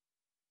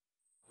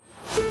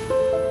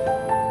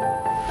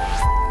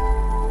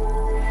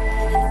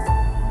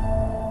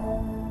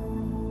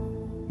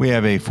We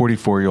have a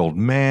 44-year-old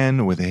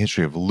man with a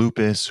history of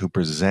lupus who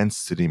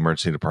presents to the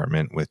emergency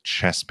department with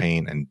chest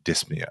pain and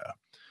dyspnea.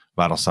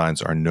 Vital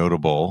signs are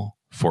notable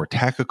for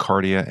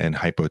tachycardia and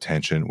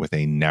hypotension with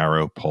a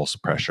narrow pulse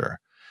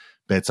pressure.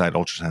 Bedside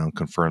ultrasound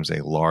confirms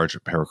a large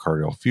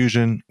pericardial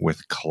effusion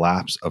with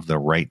collapse of the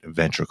right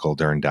ventricle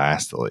during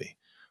diastole.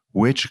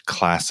 Which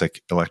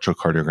classic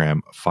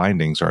electrocardiogram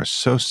findings are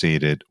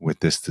associated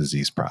with this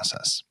disease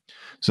process?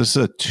 So this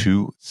is a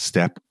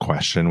two-step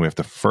question. We have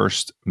to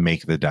first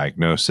make the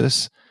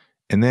diagnosis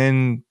and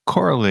then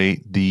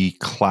correlate the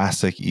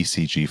classic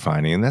ECG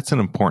finding. And that's an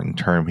important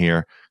term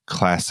here,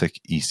 classic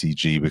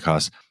ECG,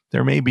 because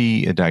there may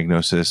be a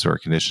diagnosis or a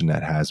condition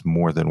that has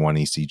more than one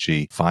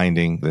ECG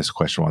finding. This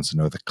question wants to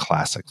know the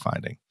classic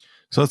finding.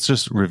 So let's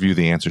just review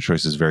the answer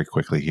choices very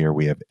quickly here.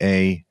 We have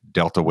A,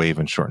 delta wave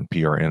and shortened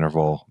PR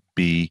interval,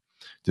 B,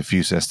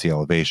 diffuse ST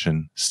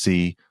elevation,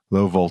 C,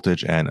 low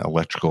voltage and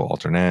electrical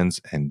alternans,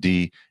 and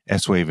D,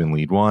 S wave in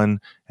lead 1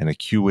 and a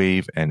Q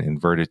wave and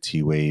inverted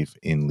T wave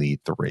in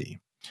lead 3.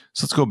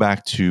 So let's go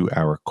back to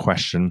our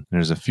question.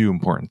 There's a few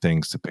important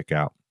things to pick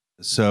out.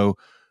 So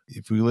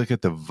if we look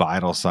at the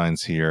vital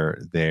signs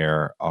here,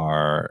 there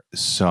are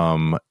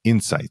some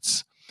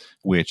insights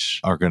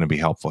which are going to be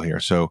helpful here.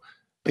 So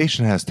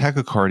patient has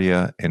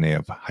tachycardia and they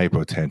have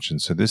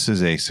hypotension. So this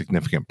is a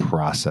significant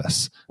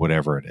process,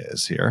 whatever it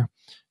is here.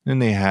 Then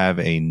they have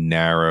a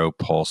narrow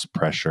pulse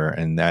pressure,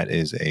 and that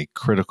is a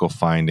critical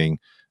finding.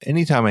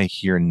 Anytime I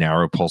hear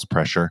narrow pulse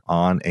pressure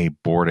on a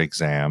board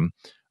exam,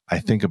 I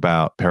think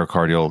about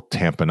pericardial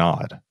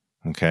tamponade,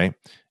 okay?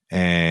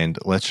 And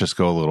let's just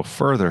go a little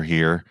further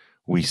here.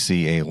 We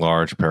see a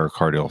large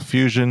pericardial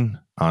effusion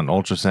on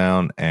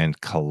ultrasound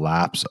and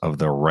collapse of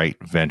the right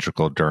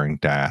ventricle during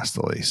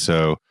diastole.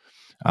 So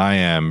I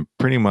am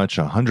pretty much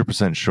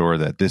 100% sure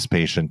that this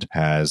patient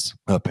has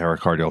a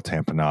pericardial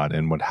tamponade.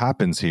 And what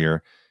happens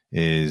here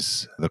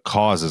is the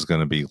cause is going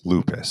to be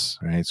lupus,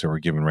 right? So we're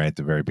given right at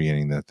the very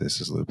beginning that this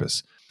is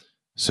lupus.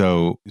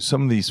 So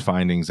some of these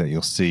findings that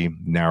you'll see,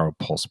 narrow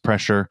pulse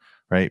pressure,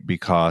 right?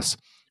 Because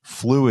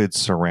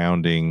fluids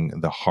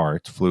surrounding the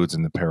heart, fluids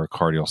in the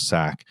pericardial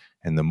sac,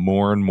 and the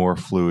more and more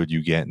fluid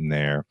you get in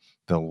there,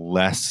 the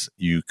less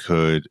you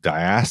could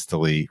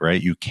diastole,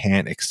 right? You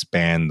can't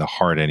expand the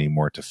heart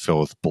anymore to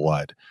fill with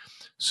blood.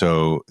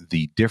 So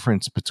the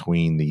difference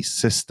between the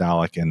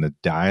systolic and the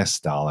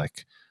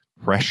diastolic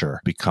pressure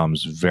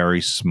becomes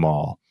very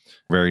small,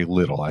 very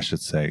little, I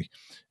should say,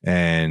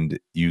 and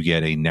you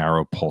get a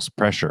narrow pulse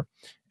pressure.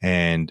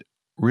 And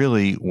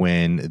really,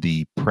 when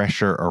the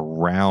pressure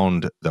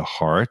around the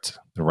heart,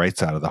 the right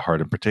side of the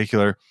heart in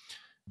particular,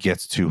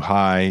 gets too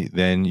high,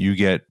 then you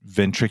get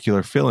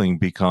ventricular filling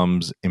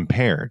becomes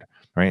impaired,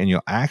 right? And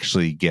you'll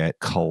actually get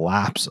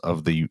collapse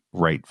of the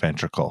right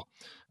ventricle.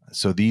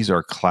 So these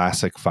are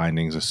classic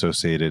findings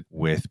associated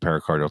with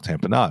pericardial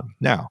tamponade.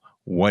 Now,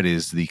 what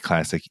is the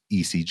classic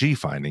ECG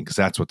finding? Because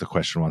that's what the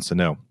question wants to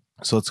know.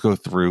 So let's go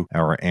through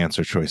our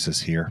answer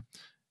choices here.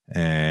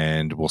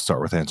 And we'll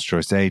start with answer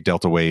choice A,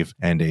 delta wave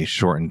and a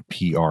shortened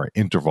PR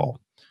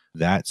interval.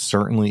 That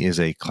certainly is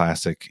a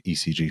classic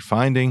ECG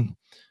finding.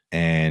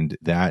 And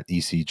that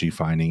ECG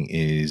finding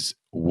is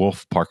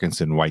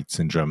Wolff-Parkinson-White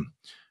syndrome,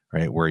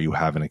 right? Where you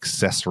have an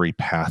accessory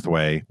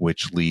pathway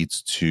which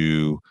leads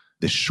to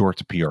the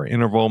short PR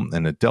interval,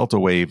 and a delta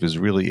wave is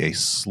really a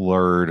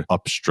slurred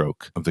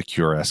upstroke of the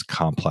QRS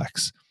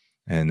complex,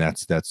 and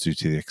that's due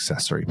to the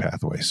accessory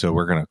pathway. So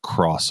we're going to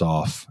cross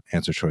off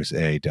answer choice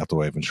A, delta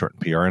wave and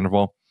shortened PR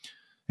interval.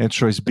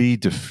 Answer choice B,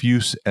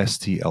 diffuse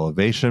ST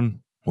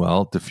elevation.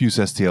 Well, diffuse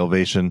ST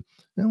elevation,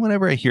 and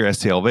whenever I hear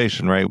ST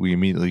elevation, right, we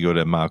immediately go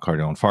to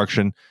myocardial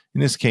infarction.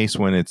 In this case,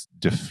 when it's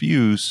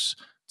diffuse,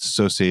 it's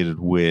associated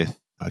with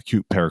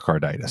acute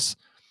pericarditis.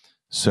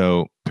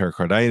 So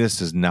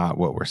pericarditis is not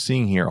what we're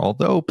seeing here,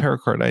 although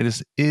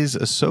pericarditis is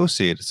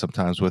associated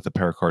sometimes with a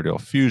pericardial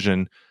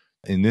effusion.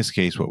 In this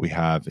case, what we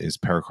have is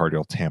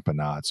pericardial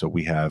tamponade. So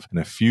we have an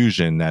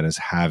effusion that is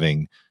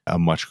having a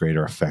much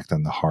greater effect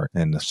on the heart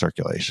and the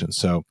circulation.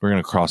 So we're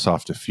going to cross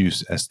off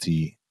diffuse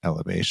ST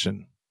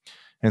elevation.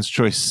 Answer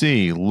choice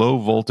C, low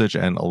voltage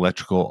and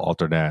electrical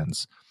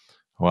alternans.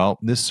 Well,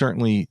 this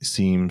certainly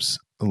seems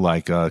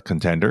like a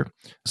contender.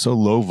 So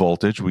low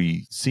voltage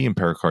we see in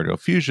pericardial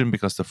effusion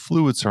because the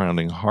fluid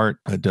surrounding heart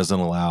doesn't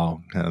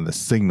allow kind of the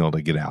signal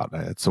to get out.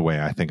 That's the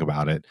way I think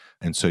about it.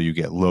 And so you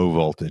get low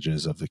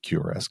voltages of the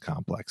QRS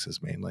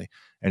complexes mainly.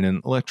 And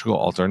in electrical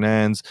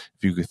alternans,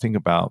 if you could think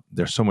about,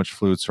 there's so much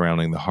fluid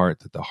surrounding the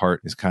heart that the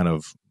heart is kind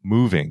of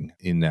moving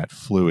in that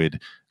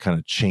fluid, kind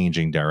of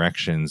changing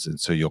directions. And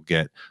so you'll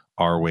get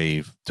R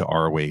wave to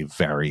R wave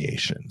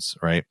variations,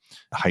 right?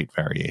 Height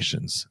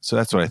variations. So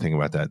that's what I think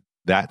about that.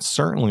 That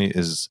certainly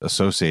is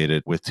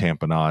associated with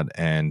tamponade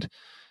and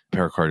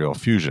pericardial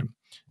effusion.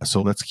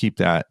 So let's keep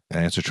that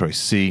answer choice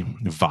C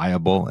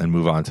viable and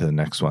move on to the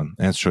next one.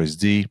 Answer choice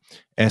D,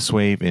 S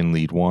wave in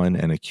lead 1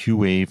 and a Q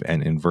wave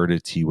and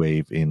inverted T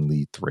wave in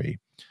lead 3.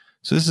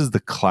 So this is the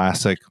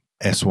classic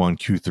S1,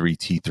 Q3,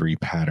 T3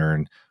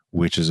 pattern,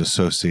 which is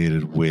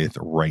associated with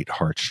right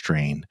heart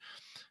strain.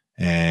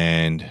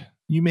 And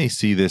You may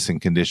see this in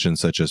conditions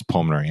such as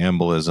pulmonary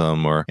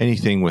embolism or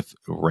anything with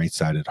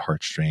right-sided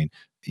heart strain.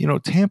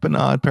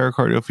 Tamponade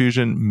pericardial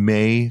effusion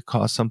may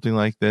cause something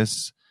like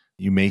this.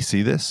 You may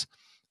see this.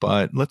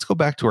 But let's go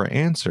back to our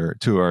answer,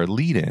 to our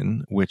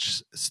lead-in,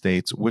 which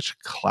states which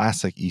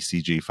classic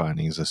ECG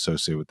findings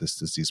associated with this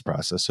disease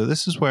process. So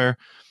this is where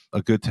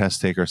a good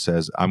test taker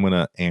says, I'm going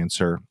to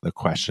answer the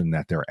question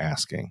that they're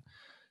asking.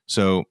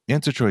 So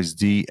answer choice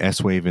D,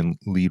 S wave in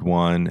lead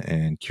 1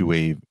 and Q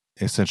wave,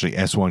 essentially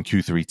S1,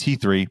 Q3,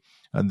 T3,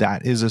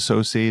 that is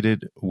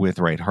associated with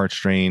right heart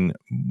strain,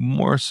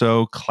 more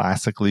so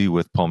classically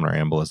with pulmonary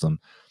embolism.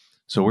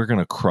 So we're going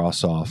to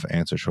cross off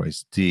answer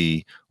choice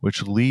D,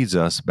 which leads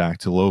us back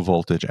to low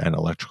voltage and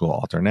electrical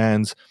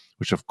alternans,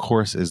 which of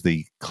course is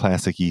the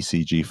classic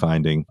ECG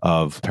finding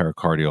of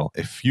pericardial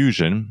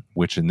effusion,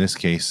 which in this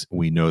case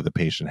we know the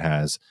patient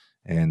has,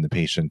 and the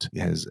patient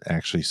has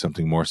actually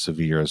something more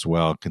severe as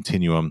well,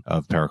 continuum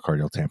of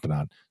pericardial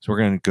tamponade. So we're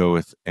going to go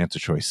with answer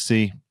choice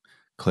C,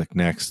 click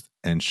next,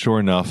 and sure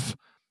enough,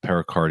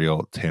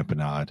 pericardial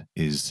tamponade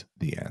is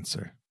the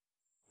answer.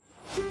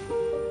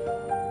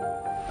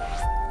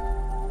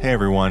 Hey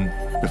everyone,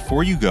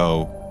 before you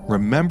go,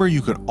 remember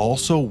you could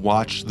also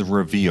watch the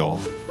reveal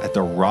at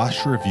the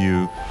Roche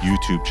Review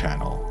YouTube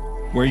channel,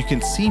 where you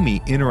can see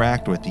me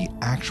interact with the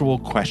actual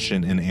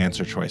question and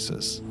answer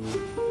choices.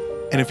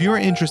 And if you are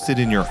interested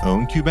in your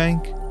own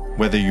QBank,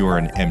 whether you are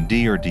an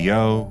MD or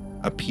DO,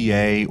 a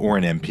PA, or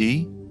an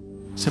MP,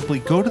 simply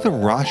go to the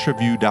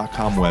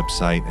RocheReview.com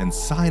website and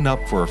sign up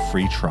for a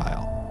free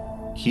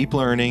trial. Keep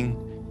learning,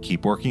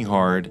 keep working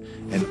hard,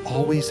 and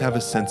always have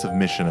a sense of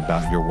mission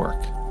about your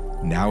work.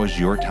 Now is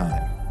your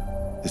time.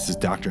 This is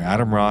Dr.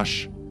 Adam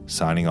Roche,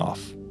 signing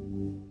off.